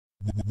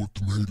What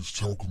the haters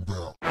talking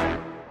about?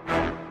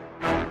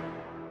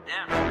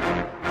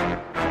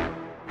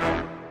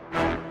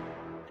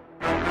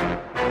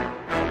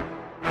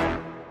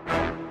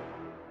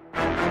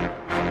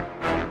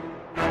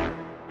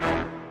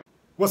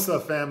 What's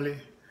up, family?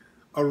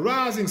 A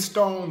rising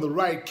star on the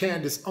right,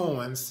 Candice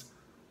Owens,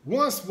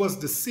 once was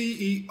the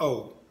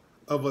CEO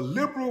of a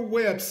liberal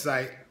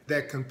website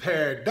that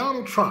compared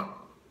Donald Trump,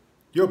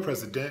 your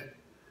president,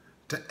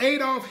 to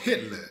Adolf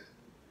Hitler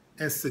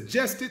and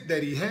suggested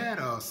that he had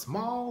a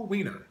small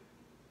wiener.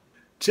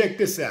 Check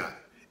this out.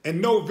 In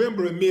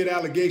November, amid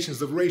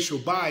allegations of racial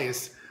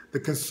bias, the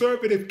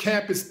conservative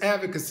campus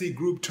advocacy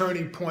group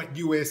Turning Point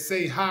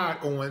USA hired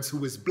Owens,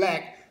 who is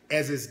black,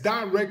 as its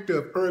director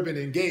of urban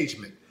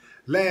engagement.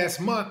 Last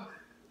month,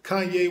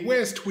 Kanye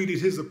West tweeted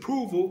his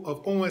approval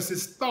of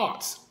Owens'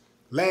 thoughts.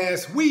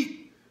 Last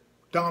week,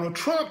 Donald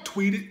Trump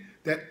tweeted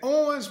that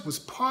Owens was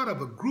part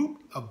of a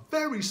group of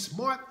very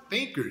smart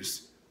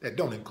thinkers that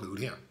don't include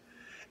him,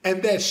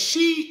 and that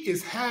she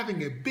is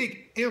having a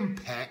big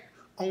impact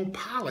on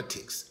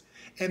politics.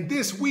 And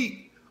this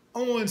week,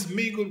 Owens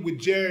mingled with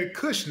Jared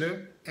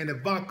Kushner and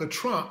Ivanka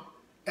Trump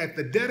at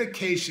the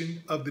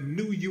dedication of the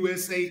new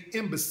USA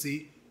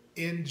Embassy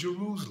in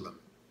Jerusalem.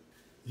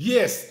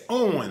 Yes,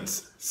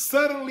 Owens,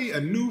 suddenly a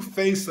new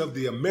face of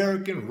the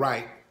American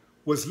right,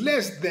 was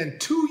less than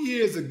 2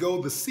 years ago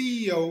the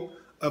CEO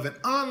of an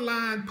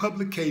online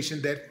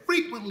publication that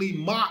frequently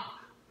mocked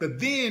the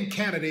then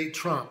candidate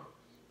Trump,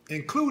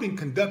 including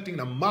conducting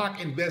a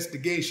mock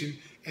investigation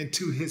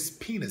into his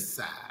penis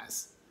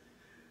size.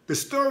 The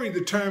story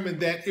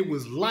determined that it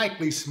was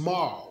likely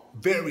small,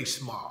 very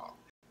small.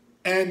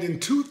 And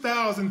in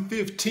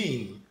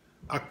 2015,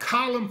 a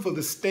column for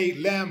the state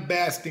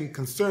lambasting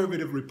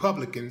conservative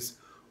Republicans,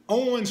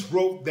 Owens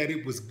wrote that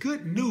it was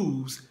good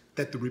news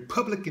that the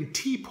Republican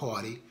Tea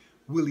Party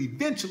will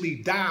eventually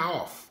die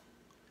off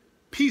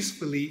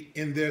peacefully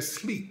in their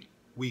sleep,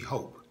 we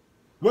hope.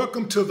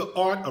 Welcome to the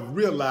art of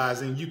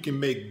realizing you can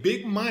make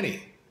big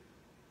money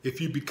if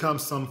you become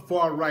some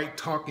far-right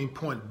talking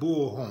point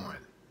bullhorn.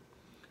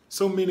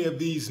 So many of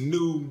these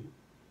new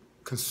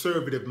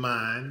conservative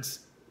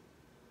minds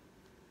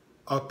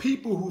are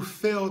people who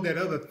failed at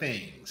other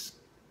things,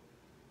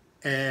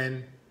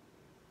 and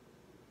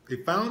they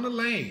found a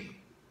lane.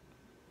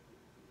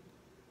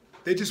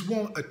 They just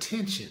want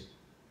attention.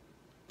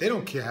 They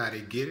don't care how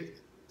they get it.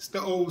 It's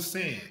the old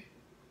saying,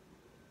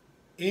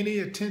 any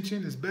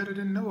attention is better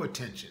than no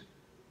attention.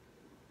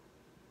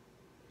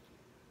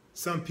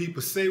 Some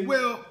people say,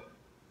 well,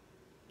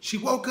 she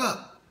woke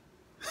up.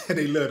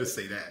 They love to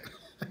say that.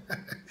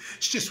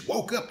 She just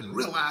woke up and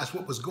realized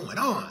what was going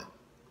on.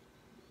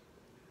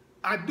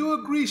 I do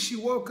agree she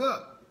woke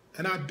up,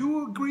 and I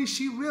do agree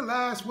she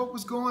realized what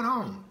was going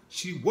on.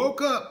 She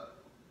woke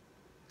up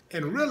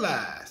and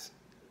realized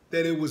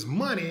that it was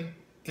money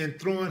in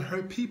throwing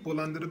her people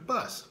under the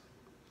bus.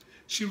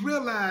 She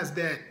realized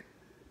that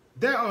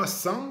there are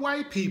some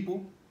white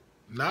people,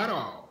 not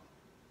all,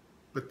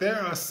 but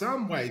there are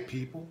some white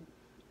people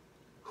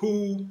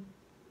who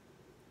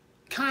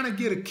kind of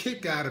get a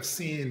kick out of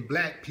seeing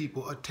black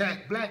people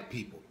attack black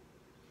people,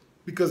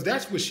 because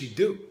that's what she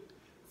do.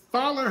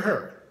 Follow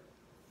her.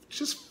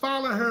 Just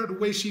follow her the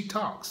way she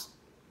talks.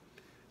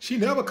 She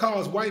never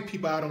calls white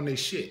people out on their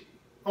shit.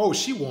 Oh,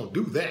 she won't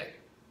do that.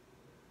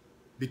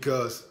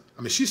 Because,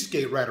 I mean, she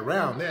skate right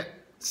around that.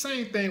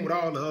 Same thing with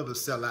all the other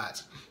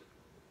sellouts.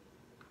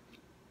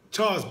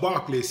 Charles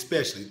Barkley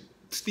especially,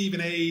 Stephen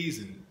A's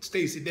and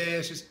Stacey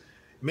Dash's,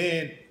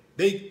 man,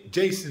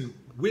 Jason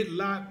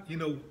Whitlock, you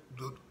know,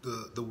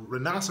 the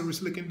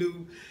rhinoceros looking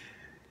dude,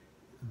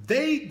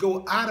 they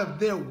go out of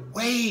their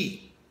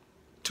way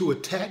to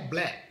attack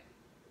black.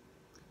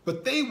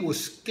 But they will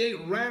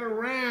skate right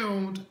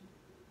around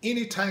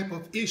any type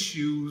of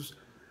issues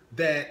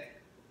that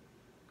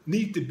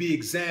need to be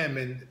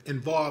examined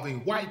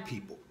involving white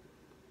people,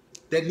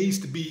 that needs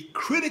to be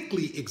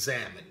critically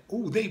examined.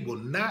 Oh, they will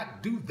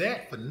not do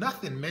that for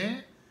nothing,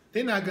 man.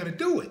 They're not going to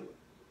do it.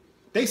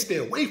 They stay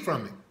away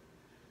from it.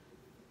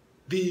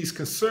 These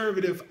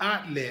conservative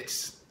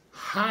outlets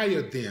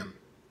hire them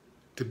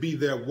to be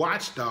their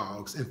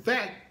watchdogs. In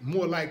fact,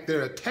 more like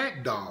their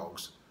attack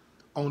dogs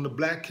on the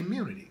black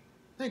community.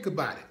 Think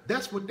about it.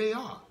 That's what they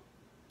are.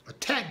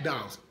 Attack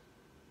dogs.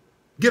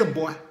 Get them,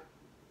 boy.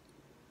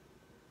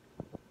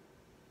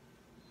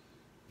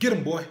 Get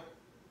them, boy.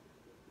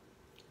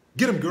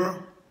 Get them,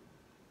 girl.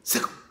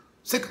 Sick them.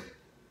 Sick them.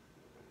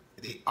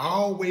 They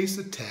always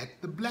attack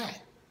the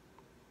black.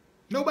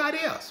 Nobody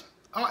else.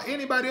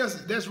 Anybody else,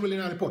 that's really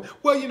not important.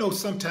 Well, you know,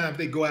 sometimes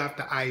they go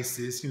after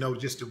ISIS, you know,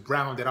 just to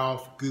round it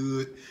off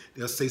good.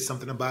 They'll say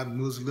something about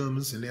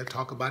Muslims, and they'll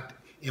talk about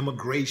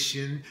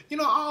immigration, you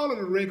know, all of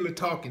the regular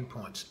talking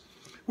points,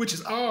 which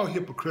is all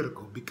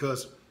hypocritical,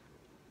 because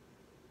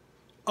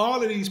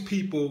all of these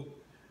people,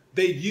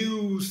 they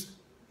use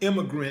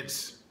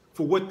immigrants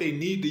for what they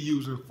need to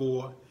use them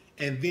for,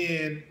 and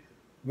then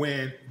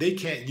when they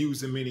can't use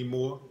them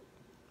anymore,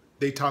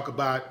 they talk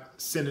about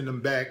sending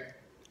them back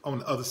on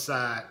the other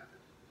side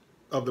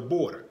of the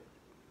border.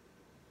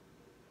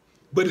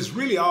 But it's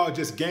really all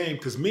just game,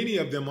 because many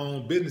of them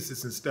own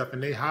businesses and stuff,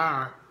 and they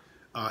hire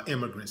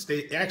immigrants.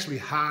 They actually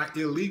hire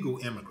illegal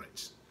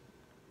immigrants.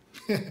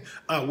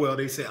 Well,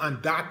 they say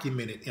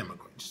undocumented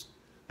immigrants.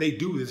 They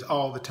do this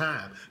all the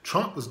time.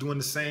 Trump was doing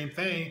the same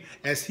thing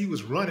as he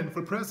was running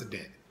for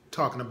president,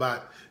 talking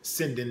about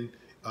sending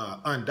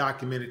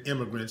undocumented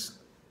immigrants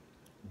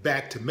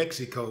back to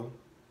Mexico.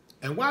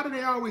 And why do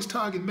they always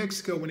target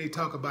Mexico when they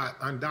talk about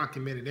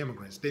undocumented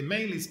immigrants? They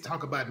mainly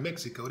talk about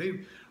Mexico.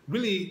 They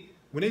really,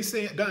 when they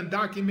say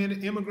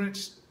undocumented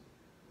immigrants,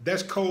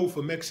 that's code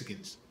for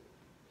Mexicans.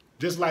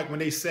 Just like when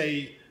they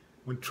say,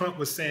 when Trump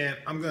was saying,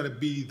 I'm going to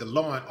be the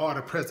law and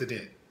order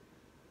president,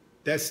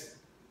 that's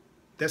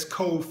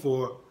code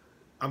for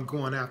I'm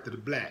going after the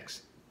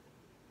blacks.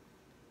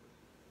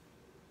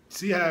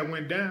 See how it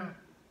went down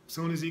as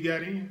soon as he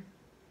got in?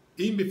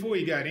 Even before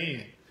he got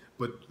in.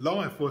 But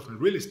law enforcement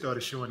really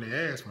started showing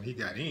their ass when he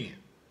got in.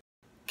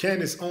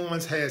 Candice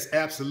Owens has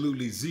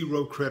absolutely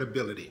zero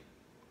credibility.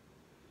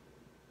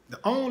 The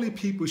only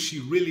people she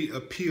really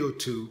appealed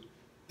to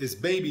is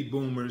baby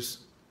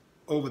boomers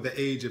over the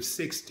age of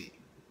 60.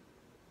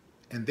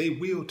 And they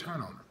will turn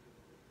on her.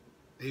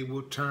 They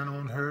will turn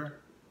on her.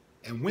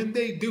 And when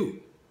they do,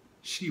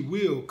 she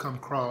will come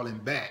crawling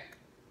back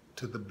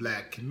to the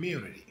black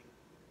community.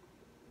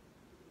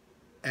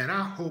 And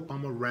I hope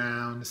I'm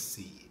around to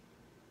see it.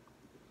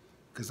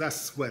 Because I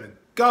swear to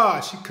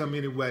God, she come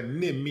anywhere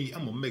near me,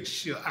 I'm going to make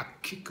sure I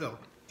kick her.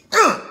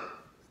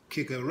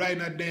 Kick her right in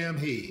her damn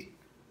head.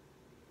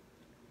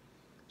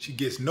 She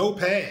gets no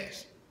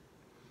pass.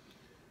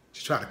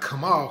 She try to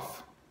come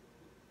off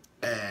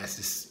as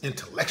this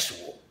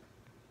intellectual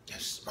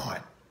and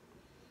smart.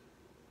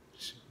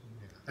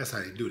 That's how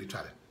they do it. They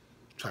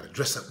try to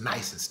dress up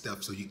nice and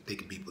stuff so they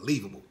can be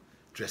believable.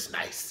 Dress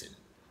nice and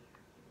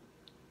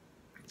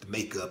the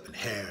makeup and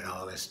hair and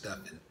all that stuff,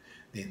 and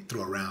then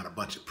throw around a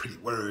bunch of pretty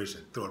words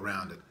and throw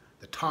around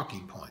the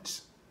talking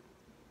points.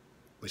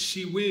 But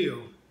she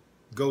will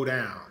go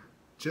down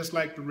just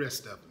like the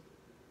rest of them.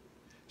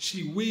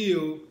 She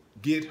will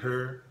get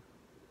her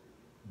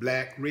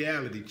black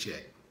reality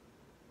check.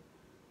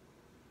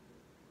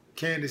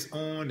 Candice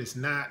Owens is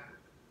not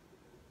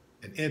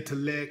an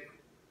intellect.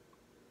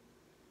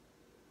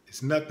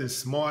 There's nothing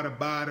smart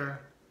about her.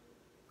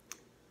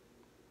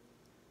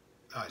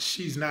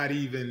 She's not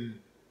even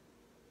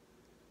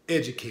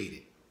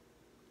educated.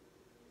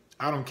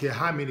 I don't care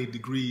how many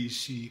degrees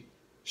she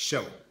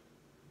show.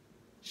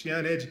 She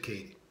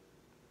uneducated.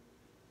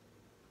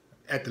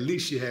 At the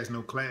least, she has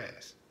no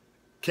class.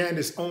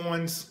 Candice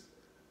Owens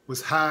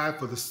was hired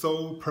for the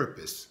sole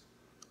purpose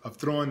of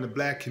throwing the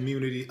black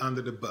community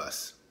under the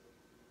bus.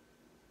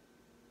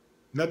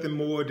 Nothing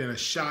more than a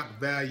shock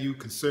value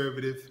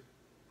conservative,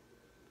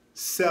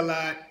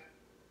 sellout,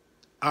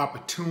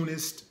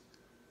 opportunist,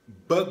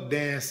 buck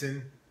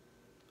dancing,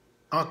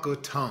 Uncle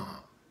Tom.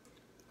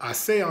 I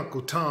say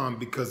Uncle Tom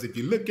because if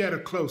you look at her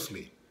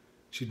closely,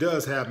 she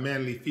does have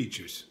manly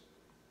features.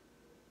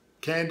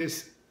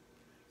 Candice,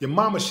 your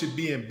mama should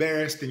be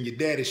embarrassed and your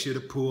daddy should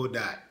have pulled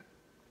out.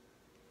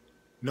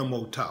 No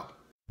more talk.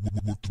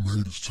 What the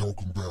haters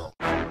talking about?